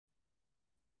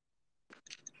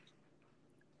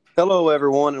Hello,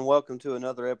 everyone, and welcome to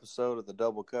another episode of the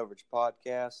Double Coverage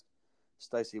Podcast.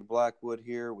 Stacy Blackwood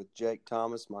here with Jake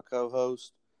Thomas, my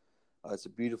co-host. It's a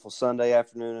beautiful Sunday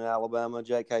afternoon in Alabama.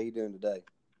 Jake, how you doing today?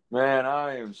 Man,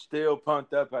 I am still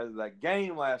pumped up out of that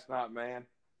game last night, man.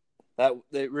 That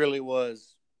it really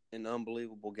was an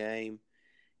unbelievable game.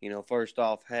 First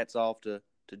off, hats off to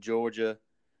Georgia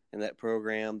and that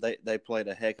program. They played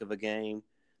a heck of a game.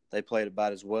 They played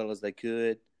about as well as they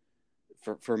could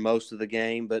for most of the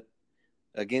game, but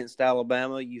against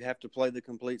Alabama, you have to play the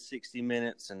complete 60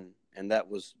 minutes, and that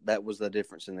was the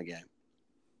difference in the game.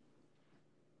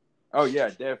 Oh yeah,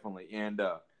 definitely. And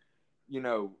you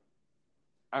know,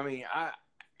 I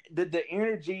the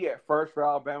energy at first for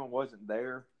Alabama wasn't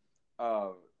there.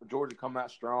 Georgia come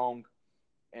out strong,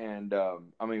 and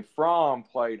Fromm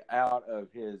played out of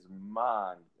his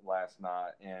mind last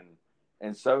night,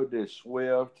 and so did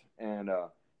Swift, and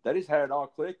they just had it all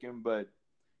clicking. But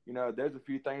there's a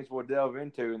few things we'll delve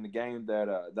into in the game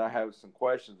that I have some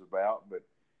questions about.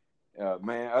 But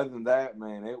man, other than that,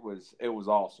 man, it was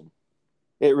awesome.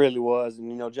 It really was,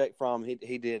 and Jake Fromm, he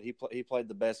played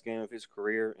the best game of his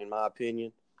career, in my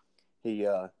opinion. He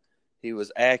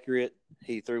was accurate.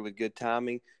 He threw with good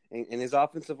timing, and his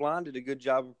offensive line did a good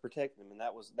job of protecting him. And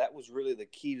that was really the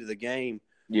key to the game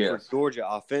for Yes. Georgia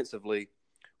offensively,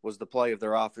 was the play of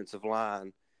their offensive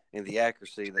line and the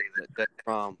accuracy that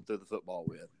Fromm threw the football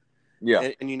with.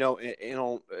 Yeah.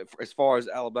 And as far as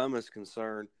Alabama is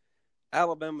concerned,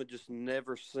 Alabama just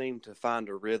never seemed to find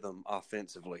a rhythm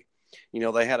offensively.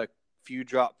 They had a few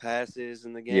drop passes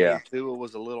in the game. Yeah. Tua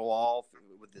was a little off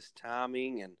with his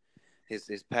timing, and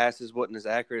his passes wasn't as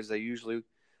accurate as they usually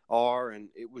are. And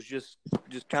it was just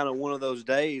kind of one of those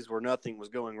days where nothing was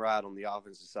going right on the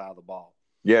offensive side of the ball.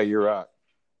 Yeah, you're right.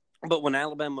 But when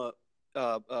Alabama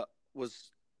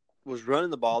was running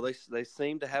the ball, they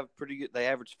seemed to have pretty good. They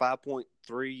averaged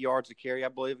 5.3 yards a carry, I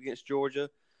believe, against Georgia.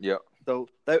 Yeah. So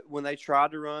when they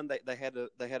tried to run, they had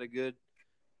a good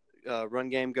run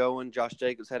game going. Josh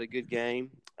Jacobs had a good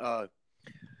game, and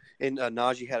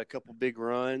Najee had a couple big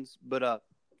runs. But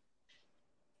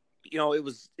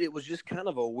it was just kind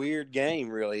of a weird game,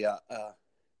 really.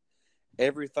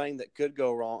 Everything that could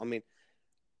go wrong. I mean,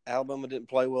 Alabama didn't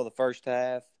play well the first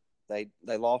half.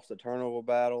 They lost the turnover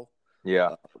battle.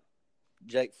 Yeah.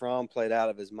 Jake Fromm played out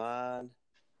of his mind.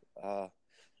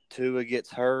 Tua gets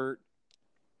hurt,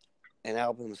 and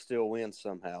Alabama still wins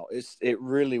somehow. It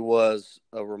really was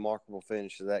a remarkable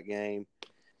finish to that game.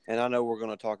 And I know we're going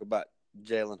to talk about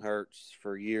Jalen Hurts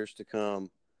for years to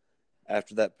come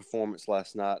after that performance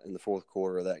last night in the fourth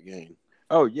quarter of that game.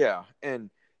 Oh yeah. And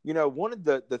one of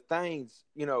the things,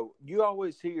 you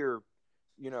always hear,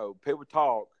 people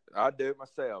talk, I do it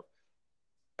myself.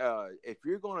 If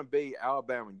you're going to be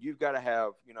Alabama, you've got to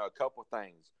have, a couple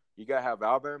things. You got to have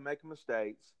Alabama making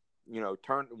mistakes,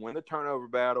 win the turnover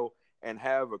battle, and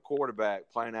have a quarterback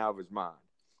playing out of his mind.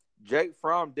 Jake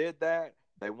Fromm did that.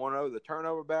 They won over the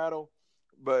turnover battle.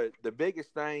 But the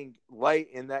biggest thing late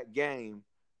in that game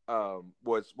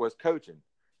was coaching.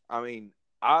 I mean,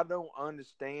 I don't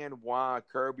understand why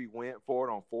Kirby went for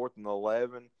it on 4th and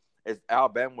 11 as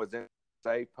Alabama was in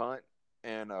safe punt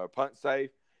and punt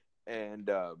safe. And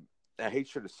he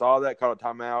should have saw that, called a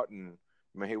timeout, and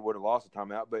he would have lost a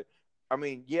timeout. But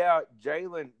yeah,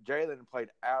 Jalen played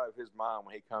out of his mind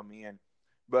when he come in,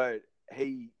 but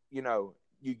he,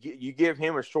 you give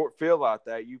him a short field like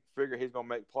that, you figure he's gonna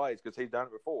make plays because he's done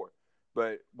it before.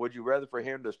 But would you rather for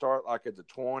him to start like at the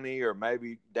 20 or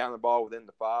maybe down the ball within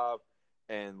the 5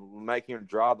 and make him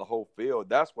drive the whole field?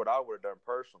 That's what I would have done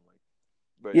personally.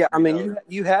 But yeah, I mean,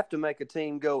 you have to make a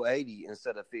team go 80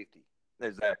 instead of 50.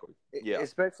 Exactly. Yeah.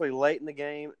 Especially late in the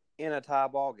game in a tie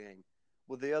ball game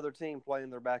with the other team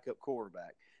playing their backup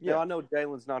quarterback. Yeah. Now, I know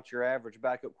Jalen's not your average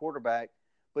backup quarterback,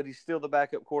 but he's still the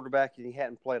backup quarterback, and he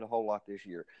hadn't played a whole lot this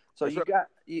year. So you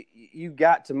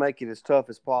got to make it as tough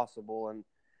as possible, and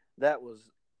that was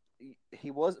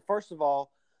first of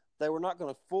all, they were not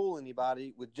going to fool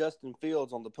anybody with Justin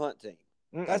Fields on the punt team.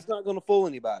 Mm-mm. That's not going to fool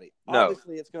anybody. No.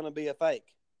 Obviously, it's going to be a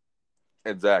fake.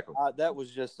 Exactly. That was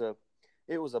just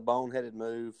it was a boneheaded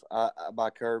move by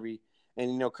Kirby.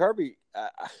 And,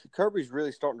 Kirby's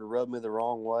really starting to rub me the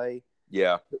wrong way.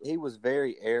 Yeah. He was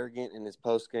very arrogant in his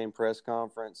post-game press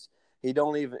conference. He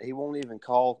won't even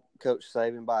call Coach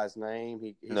Saban by his name.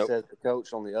 He Nope. says the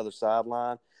coach on the other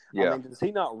sideline. Yeah. I mean, does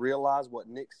he not realize what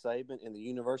Nick Saban and the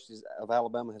University of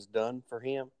Alabama has done for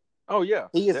him? Oh, yeah.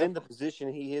 He is in the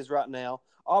position he is right now,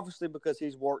 obviously because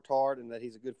he's worked hard and that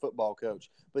he's a good football coach.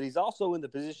 But he's also in the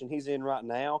position he's in right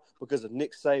now because of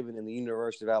Nick Saban and the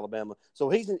University of Alabama. So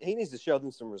he needs to show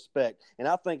them some respect. And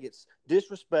I think it's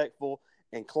disrespectful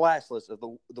and classless of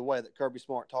the way that Kirby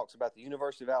Smart talks about the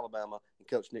University of Alabama and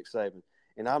Coach Nick Saban.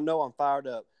 And I know I'm fired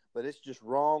up, but it's just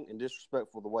wrong and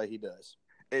disrespectful the way he does.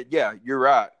 Yeah, you're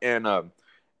right. And I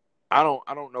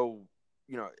don't know.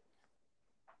 You know,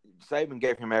 Saban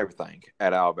gave him everything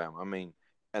at Alabama. I mean,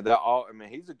 and that all. I mean,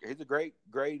 he's a great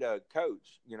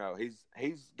coach. You know,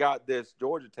 he's got this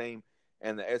Georgia team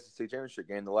and the SEC championship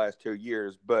game the last 2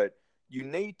 years. But you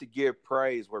need to give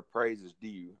praise where praise is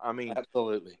due. I mean,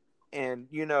 absolutely. And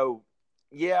you know,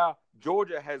 yeah,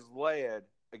 Georgia has led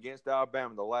against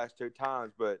Alabama the last 2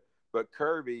 times, but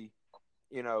Kirby,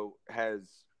 you know, has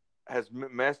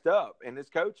messed up in his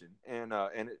coaching, and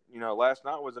you know, last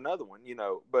night was another one. You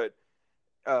know, but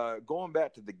going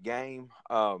back to the game,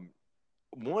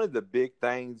 one of the big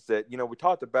things that, you know, we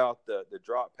talked about the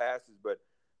drop passes, but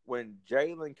when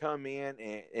Jalen come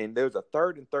in and there was a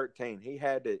 3rd and 13, he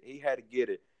had to get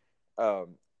it.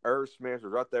 Irv Smith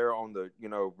was right there on the, you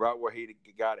know, right where he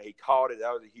got it. He caught it.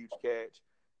 That was a huge catch.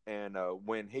 And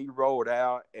when he rolled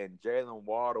out and Jalen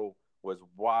Waddle was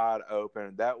wide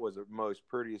open, that was the most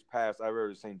prettiest pass I've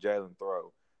ever seen Jalen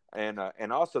throw. And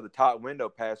also the top window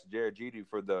pass to Jared Judy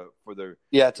for the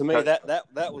to me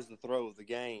that was the throw of the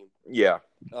game. Yeah.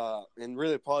 And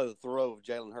really probably the throw of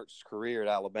Jalen Hurts' career at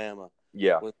Alabama.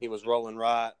 Yeah. When he was rolling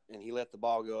right and he let the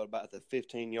ball go at about the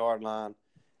 15-yard line,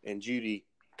 and Judy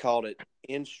caught it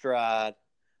in stride,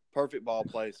 perfect ball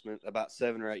placement, about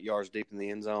 7 or 8 yards deep in the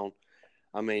end zone.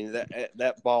 I mean,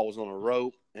 that ball was on a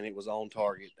rope and it was on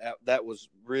target. That was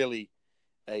really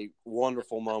a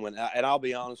wonderful moment. And I'll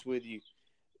be honest with you,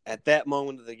 at that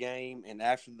moment of the game and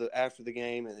after the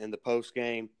game and the post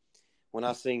game, when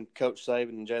I seen Coach Saban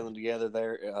and Jalen together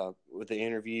there with the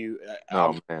interview,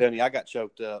 I'm telling you, I got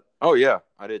choked up. Oh yeah,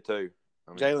 I did too.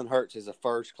 I mean, Jalen Hurts is a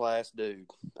first class dude.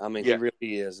 I mean, he really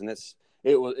is, and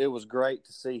it was great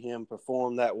to see him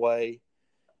perform that way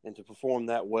and to perform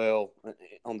that well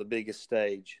on the biggest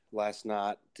stage last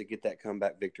night to get that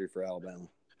comeback victory for Alabama.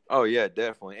 Oh yeah,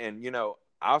 definitely. And you know,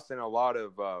 I've seen a lot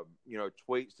of you know,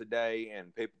 tweets today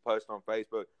and people posting on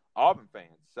Facebook, Auburn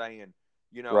fans saying,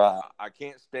 you know, right. I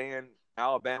can't stand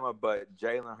Alabama, but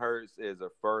Jalen Hurts is a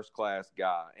first class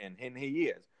guy, and he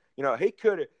is. You know, he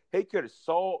could have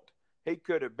sulked. He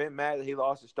could have been mad that he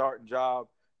lost his starting job.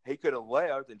 He could have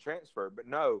left and transferred, but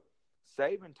no.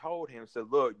 Saban told him, said,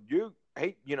 "Look, you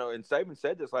know," and Saban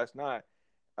said this last night.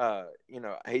 You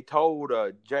know, he told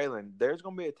Jalen, "There's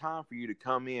going to be a time for you to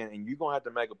come in, and you're going to have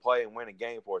to make a play and win a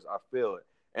game for us. I feel it."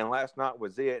 And last night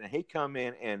was it. And he come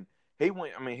in and he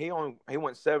went. I mean, he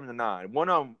went 7 to 9. One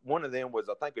of them was,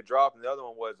 I think, a drop, and the other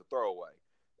one was a throwaway.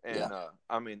 And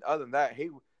I mean, other than that,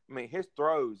 his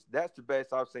throws. That's the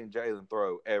best I've seen Jalen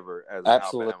throw ever as an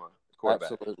Alabama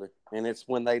quarterback. Absolutely, and it's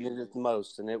when they needed it the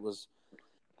most, and it was.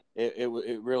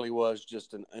 It really was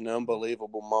just an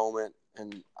unbelievable moment,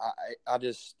 and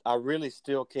I really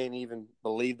still can't even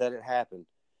believe that it happened.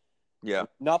 Yeah.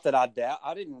 Not that I doubt.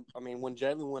 I mean, when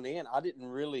Jalen went in, I didn't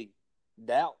really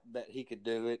doubt that he could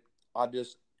do it.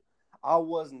 I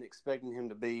wasn't expecting him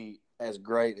to be as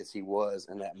great as he was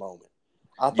in that moment.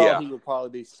 I thought he would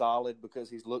probably be solid because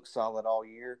he's looked solid all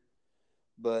year,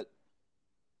 but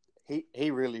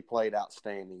he really played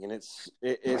outstanding, and it's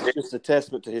just a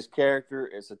testament to his character.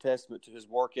 It's a testament to his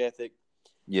work ethic.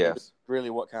 Yes, really,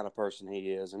 what kind of person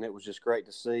he is, and it was just great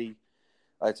to see.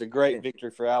 It's a great victory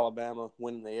for Alabama,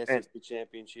 winning the SEC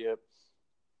championship.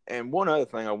 And one other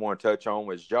thing I want to touch on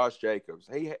was Josh Jacobs.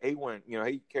 He went, you know,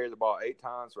 he carried the ball 8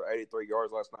 times for 83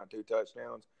 yards last night, 2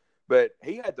 touchdowns. But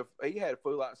he had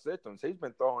flu-like symptoms. He's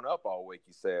been throwing up all week,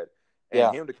 he said.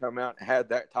 And him to come out and have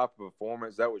that type of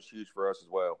performance, that was huge for us as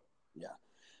well. Yeah,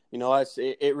 you know,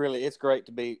 it's great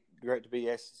to be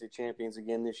SEC champions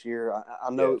again this year. I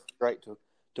know it's great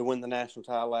to win the national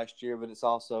title last year, but it's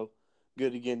also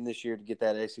good again this year to get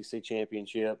that SEC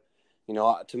championship. You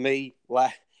know, to me,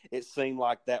 it seemed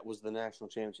like that was the national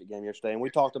championship game yesterday, and we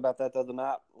talked about that the other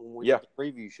night when we did the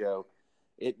preview show.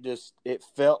 It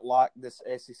felt like this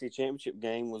SEC championship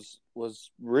game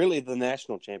was really the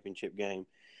national championship game.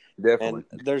 Definitely.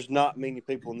 And there's not many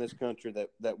people in this country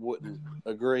that wouldn't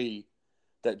agree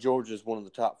that Georgia is one of the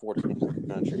top 4 teams in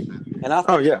the country. And I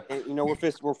think, you know, we're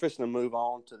fixing to move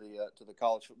on to the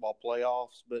college football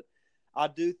playoffs, but I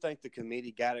do think the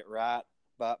committee got it right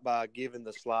by giving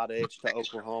the slight edge to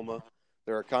Oklahoma.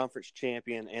 They're a conference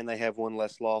champion, and they have one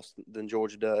less loss than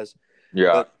Georgia does.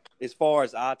 Yeah. But as far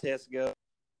as eye tests go, I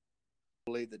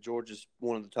believe that Georgia's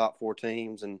one of the top 4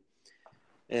 teams, and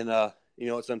you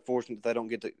know, it's unfortunate that they don't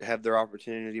get to have their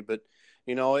opportunity, but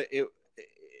you know,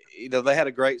 you know, they had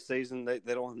a great season. They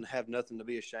don't have nothing to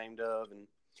be ashamed of, and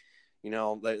you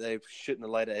know, they shouldn't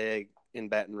have laid an egg in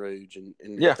Baton Rouge, and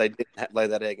Yeah. if they didn't lay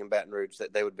that egg in Baton Rouge,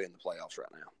 that they would be in the playoffs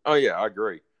right now. Oh yeah, I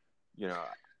agree. You know,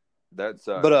 that's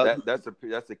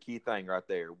that's a key thing right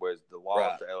there was the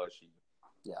loss to LSU.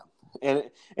 Yeah,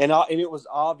 and it was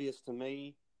obvious to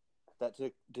me that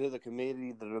to the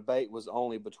committee, the debate was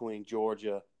only between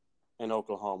Georgia and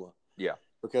Oklahoma. Yeah,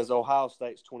 because Ohio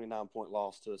State's 29-point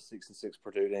loss to a 6-6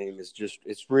 Purdue team is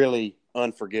it's really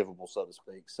unforgivable, so to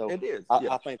speak. So it is.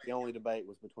 I think the only debate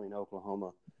was between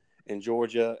Oklahoma and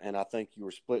Georgia, and I think you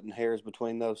were splitting hairs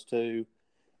between those two.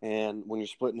 And when you're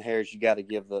splitting hairs, you got to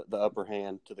give the upper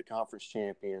hand to the conference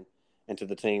champion and to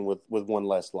the team with one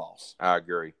less loss. I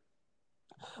agree.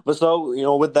 But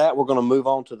so, with that, we're going to move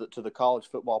on to the college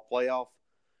football playoff.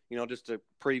 Just a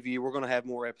preview. We're going to have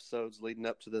more episodes leading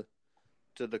up to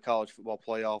the college football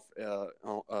playoff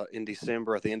in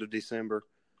December, at the end of December.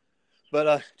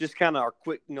 But just kind of our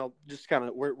quick,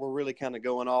 we're really kind of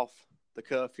going off the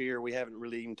cuff here. We haven't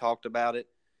really even talked about it.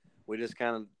 We just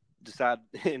kind of decided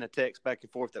in a text back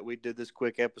and forth that we did this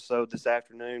quick episode this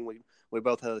afternoon. We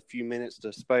both had a few minutes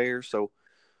to spare, so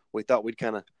we thought we'd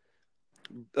kind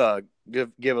of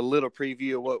give a little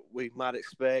preview of what we might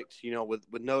expect.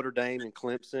 With Notre Dame and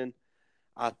Clemson,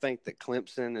 I think that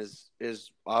Clemson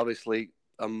is obviously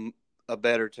a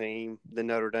better team than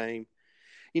Notre Dame.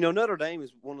 Notre Dame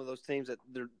is one of those teams that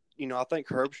they're. I think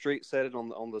Herbstreit said it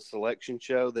on the selection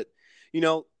show that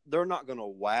they're not going to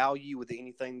wow you with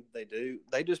anything they do.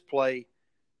 They just play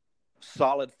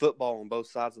solid football on both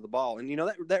sides of the ball, and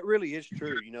that really is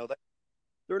true.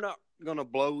 They're not going to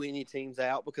blow any teams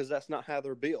out because that's not how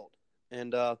they're built.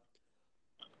 And that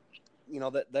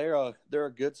they're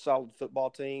a good, solid football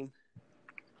team.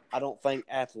 I don't think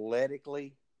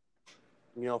athletically,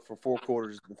 for 4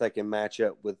 quarters that they can match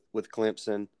up with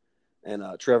Clemson. And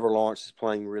Trevor Lawrence is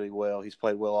playing really well. He's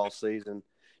played well all season.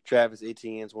 Travis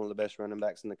Etienne is one of the best running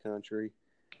backs in the country.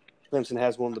 Clemson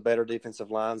has one of the better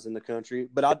defensive lines in the country.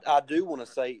 But I do want to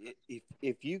say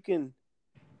if you can,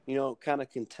 kind of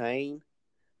contain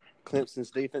Clemson's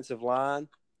defensive line,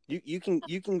 you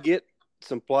can get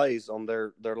some plays on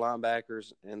their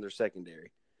linebackers and their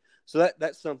secondary. So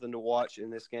that's something to watch in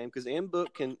this game because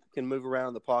Mbook can move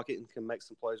around the pocket and can make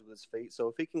some plays with his feet. So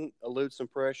if he can elude some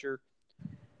pressure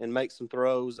and make some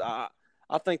throws, I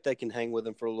think they can hang with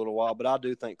him for a little while. But I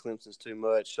do think Clemson's too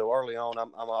much. So early on,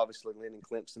 I'm obviously leaning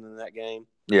Clemson in that game.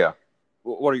 Yeah.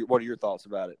 What are your thoughts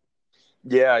about it?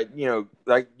 Yeah,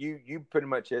 like you pretty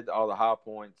much hit all the high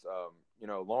points.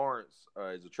 Lawrence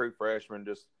is a true freshman.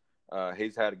 Just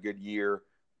he's had a good year.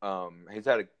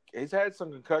 He's had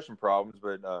some concussion problems,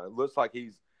 but it looks like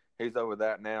he's over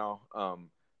that now.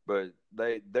 But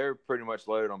they're pretty much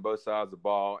loaded on both sides of the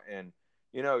ball, and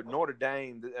Notre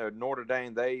Dame,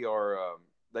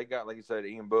 they got, like you said,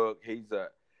 Ian Book. He's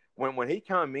when he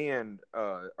come in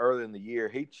early in the year,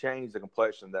 he changed the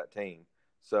complexion of that team.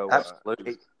 So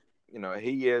absolutely,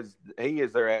 he is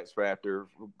their X factor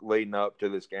leading up to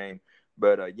this game.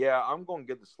 But I'm going to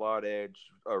get the slot edge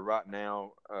right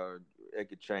now. It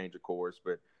could change, of course,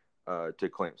 but to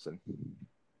Clemson.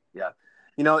 Yeah,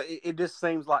 it just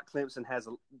seems like Clemson has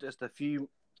just a few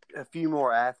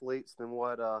more athletes than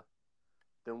what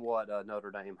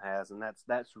Notre Dame has, and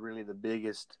that's really the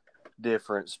biggest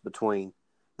difference between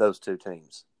those two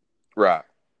teams. Right.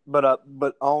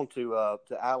 But on to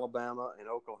Alabama and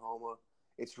Oklahoma,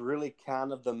 it's really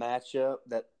kind of the matchup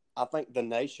that I think the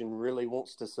nation really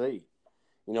wants to see.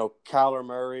 Kyler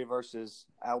Murray versus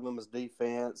Alabama's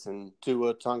defense and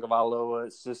Tua Tagovailoa.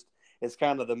 It's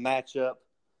kind of the matchup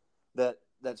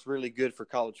that's really good for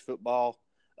college football.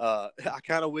 I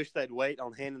kind of wish they'd wait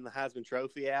on handing the Heisman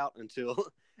Trophy out until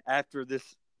after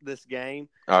this game.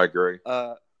 I agree.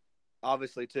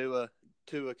 Obviously, Tua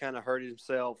kind of hurt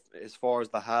himself as far as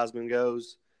the Heisman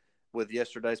goes with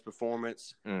yesterday's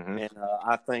performance, and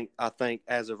I think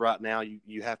as of right now,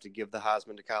 you have to give the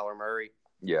Heisman to Kyler Murray.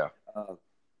 Yeah.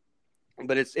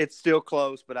 But it's still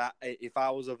close. But if I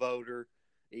was a voter,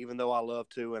 even though I love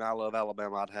Tua and I love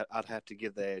Alabama, I'd have to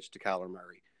give the edge to Kyler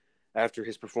Murray after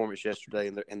his performance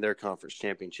yesterday in their conference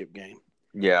championship game.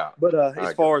 Yeah. But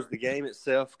as far as the game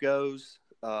itself goes,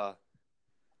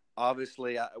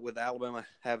 obviously with Alabama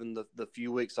having the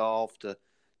few weeks off to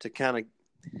kind of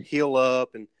heal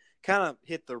up and kind of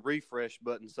hit the refresh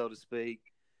button, so to speak,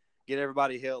 get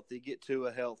everybody healthy, get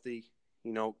Tua healthy,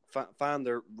 find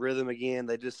their rhythm again.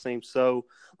 They just seem so,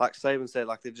 like Saban said,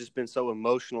 like they've just been so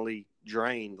emotionally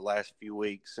drained the last few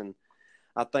weeks. And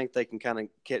I think they can kind of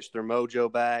catch their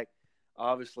mojo back.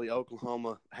 Obviously,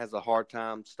 Oklahoma has a hard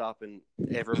time stopping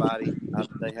everybody.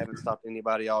 They haven't stopped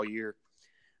anybody all year.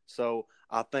 So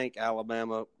I think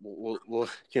Alabama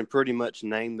can pretty much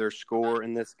name their score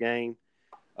in this game.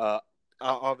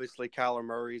 obviously Kyler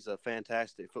Murray's a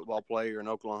fantastic football player, and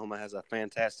Oklahoma has a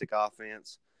fantastic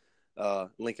offense.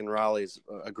 Lincoln Riley's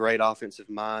a great offensive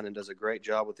mind and does a great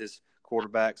job with his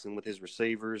quarterbacks and with his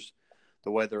receivers,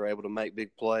 the way they're able to make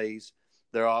big plays.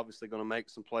 They're obviously going to make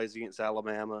some plays against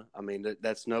Alabama. I mean,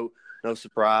 that's no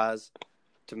surprise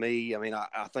to me. I mean,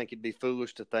 I think it'd be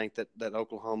foolish to think that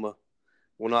Oklahoma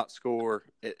will not score,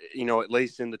 at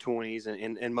least in the 20s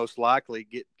and most likely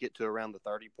get to around the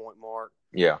 30-point mark.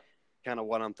 Yeah. Kind of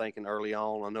what I'm thinking early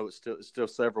on. I know it's still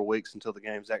several weeks until the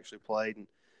game's actually played, and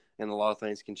a lot of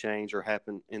things can change or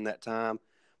happen in that time.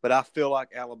 But I feel like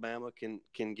Alabama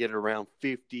can get around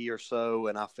 50 or so,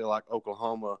 and I feel like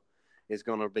Oklahoma is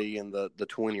going to be in the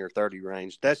 20 or 30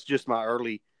 range. That's just my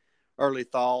early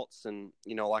thoughts, and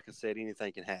like I said,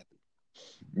 anything can happen.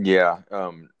 Yeah,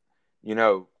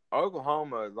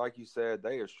 Oklahoma, like you said,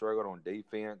 they have struggled on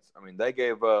defense. I mean, they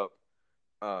gave up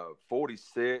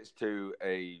 46 to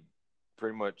a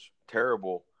pretty much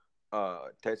terrible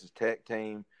Texas Tech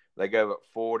team. They gave up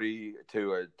 40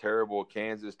 to a terrible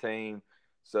Kansas team.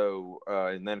 So,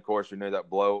 and then of course that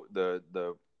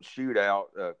the shootout,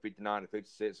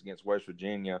 59-56 against West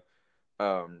Virginia.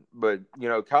 But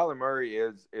Kyler Murray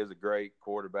is a great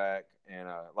quarterback, and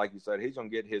like you said, he's gonna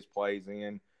get his plays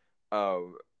in.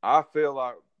 I feel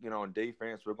like on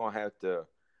defense we're gonna have to.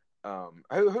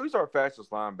 Who's our fastest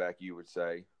linebacker? You would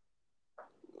say?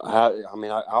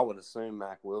 I would assume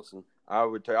Mac Wilson. I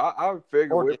would tell. I would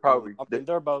figure we're probably.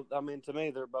 They're both. I mean, to me,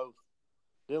 they're both.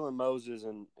 Dylan Moses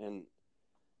and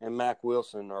Mac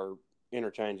Wilson are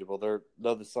interchangeable. They're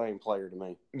the same player to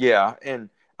me. Yeah, and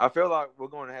I feel like we're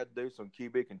going to have to do some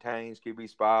QB contains, QB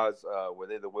spies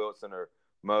with either Wilson or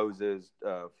Moses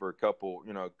for a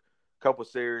couple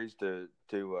series to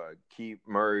keep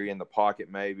Murray in the pocket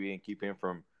maybe and keep him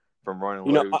from running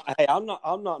loose. Hey, I'm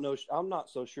not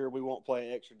so sure we won't play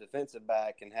an extra defensive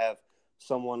back and have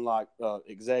someone like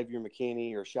Xavier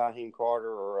McKinney or Shaheem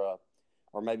Carter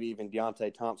or maybe even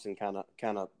Deontay Thompson kind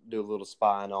of do a little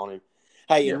spying on him.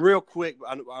 Hey, yeah. And real quick,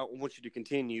 I want you to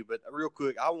continue, but real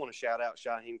quick, I want to shout out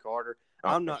Shaheem Carter.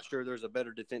 Okay. I'm not sure there's a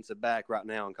better defensive back right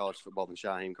now in college football than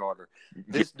Shaheem Carter.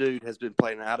 This dude has been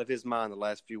playing out of his mind the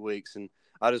last few weeks, and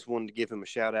I just wanted to give him a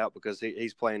shout out because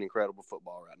he's playing incredible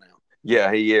football right now.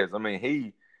 Yeah, he is. I mean,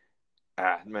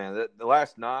 the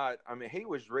last night, I mean, he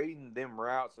was reading them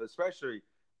routes, especially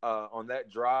on that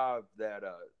drive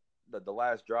the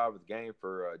last drive of the game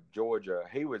for Georgia.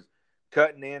 He was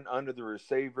cutting in under the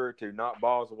receiver to knock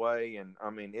balls away, and I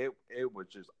mean, it was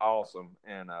just awesome.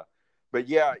 And but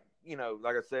yeah,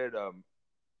 like I said,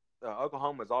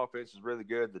 Oklahoma's offense is really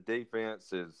good. The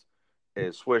defense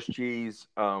is Swiss cheese.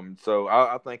 So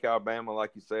I think Alabama,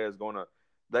 like you said,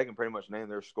 they can pretty much name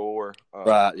their score.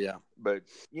 Right. Yeah. But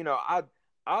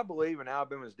I believe in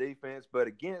Alabama's defense, but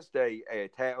against a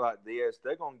attack like this,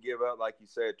 they're going to give up, like you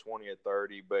said, 20 or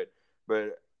 30.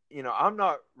 But I'm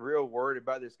not real worried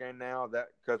about this game now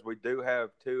because we do have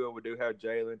Tua, we do have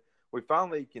Jalen. We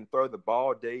finally can throw the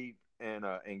ball deep and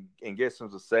get some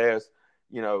success.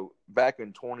 Back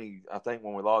in I think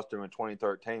when we lost to them in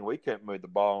 2013, we couldn't move the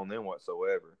ball on them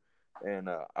whatsoever. And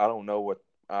I don't know what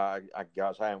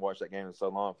gosh, I haven't watched that game in so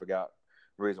long, I forgot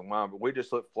the reason why. But we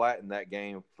just looked flat in that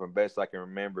game from best I can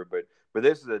remember. But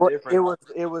this is a different.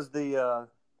 It was the.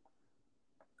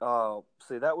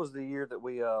 That was the year that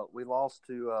we lost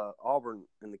to Auburn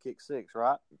in the kick six,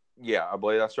 right? Yeah, I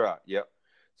believe that's right. Yep.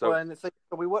 So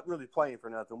we wasn't really playing for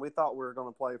nothing. We thought we were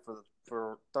going to play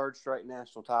for third straight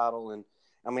national title, and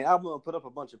I mean, I'm going to put up a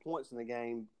bunch of points in the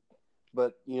game,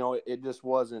 but it just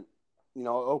wasn't.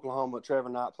 Oklahoma, Trevor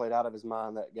Knight played out of his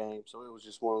mind that game, so it was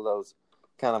just one of those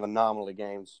kind of anomaly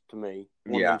games to me.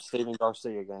 One of them Stephen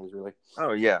Garcia games, really.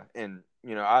 Oh yeah, and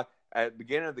I at the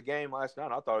beginning of the game last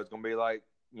night, I thought it was going to be like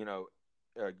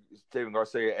Stephen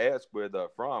Garcia-esque with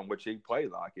Fromm, which he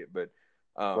played like it, but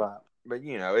right. But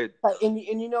it, and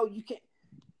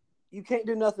you can't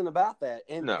do nothing about that,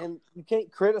 and you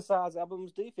can't criticize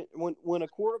Alabama's defense when a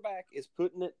quarterback is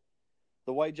putting it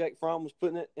the way Jake Fromm was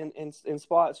putting it in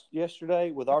spots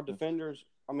yesterday with our defenders.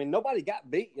 I mean, nobody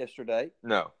got beat yesterday.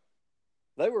 No,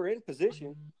 they were in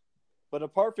position, but a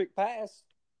perfect pass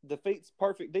defeats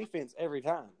perfect defense every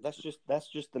time. That's just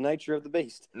the nature of the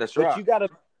beast. That's right.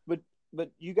 But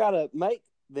you gotta make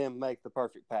them make the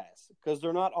perfect pass because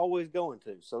they're not always going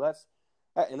to. So that's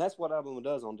what Alabama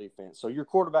does on defense. So your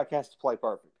quarterback has to play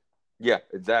perfect. Yeah,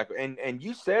 exactly. And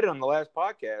you said it on the last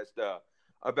podcast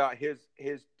about his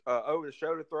over the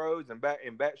shoulder throws and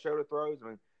back shoulder throws. I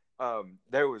mean,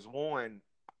 there was one.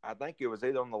 I think it was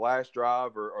either on the last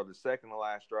drive or the second to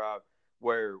last drive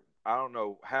where I don't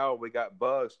know how we got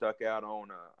Bug stuck out on.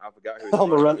 I forgot who on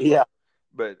the run. Yeah,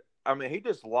 but I mean, he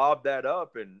just lobbed that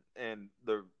up, and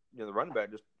the the running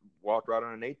back just walked right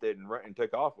underneath it and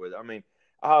took off with it. I mean,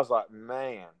 I was like,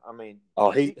 man. I mean,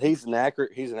 he's an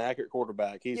accurate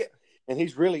quarterback. Yeah.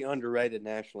 He's really underrated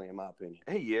nationally, in my opinion.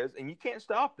 He is, and you can't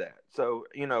stop that. So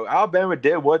Alabama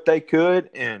did what they could,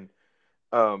 and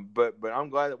but I'm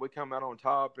glad that we come out on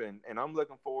top, and I'm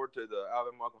looking forward to the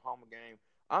Alabama-Oklahoma game.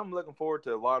 I'm looking forward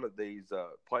to a lot of these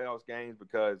playoffs games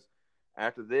because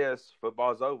after this,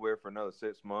 football's over for another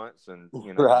 6 months, and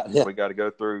Right, yeah. we got to go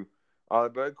through.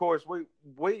 But of course,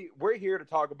 we're here to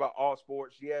talk about all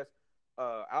sports. Yes,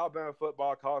 Alabama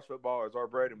football, college football is our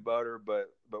bread and butter, but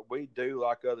we do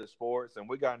like other sports, and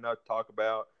we got enough to talk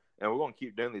about, and we're going to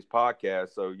keep doing these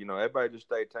podcasts. So everybody just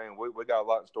stay tuned. We got a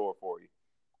lot in store for you.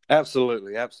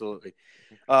 Absolutely.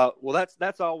 Well,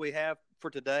 that's all we have for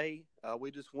today.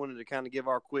 We just wanted to kind of give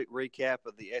our quick recap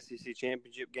of the SEC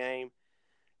championship game,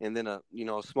 and then a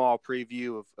small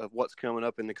preview of what's coming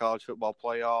up in the college football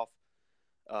playoff.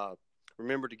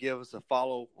 Remember to give us a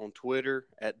follow on Twitter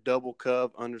at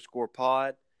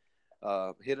 @DoubleCov_pod.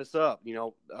 Hit us up.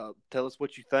 Tell us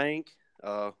what you think,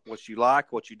 what you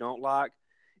like, what you don't like.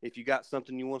 If you got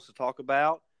something you want us to talk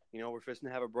about, we're fixing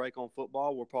to have a break on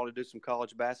football. We'll probably do some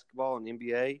college basketball and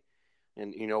NBA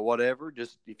and, whatever.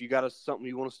 Just if you got something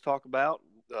you want us to talk about,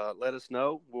 let us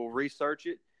know. We'll research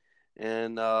it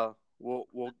and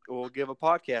we'll give a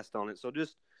podcast on it. So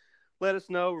just let us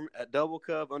know at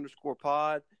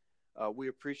 @DoubleCov_pod. We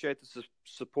appreciate the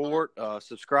support.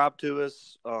 Subscribe to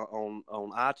us on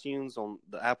iTunes, on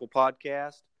the Apple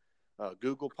Podcast,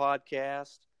 Google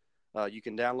Podcast. You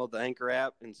can download the Anchor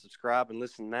app and subscribe and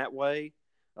listen that way.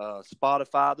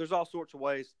 Spotify. There's all sorts of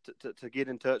ways to get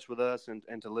in touch with us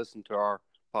and to listen to our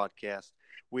podcast.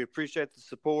 We appreciate the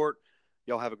support.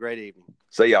 Y'all have a great evening.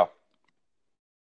 See y'all.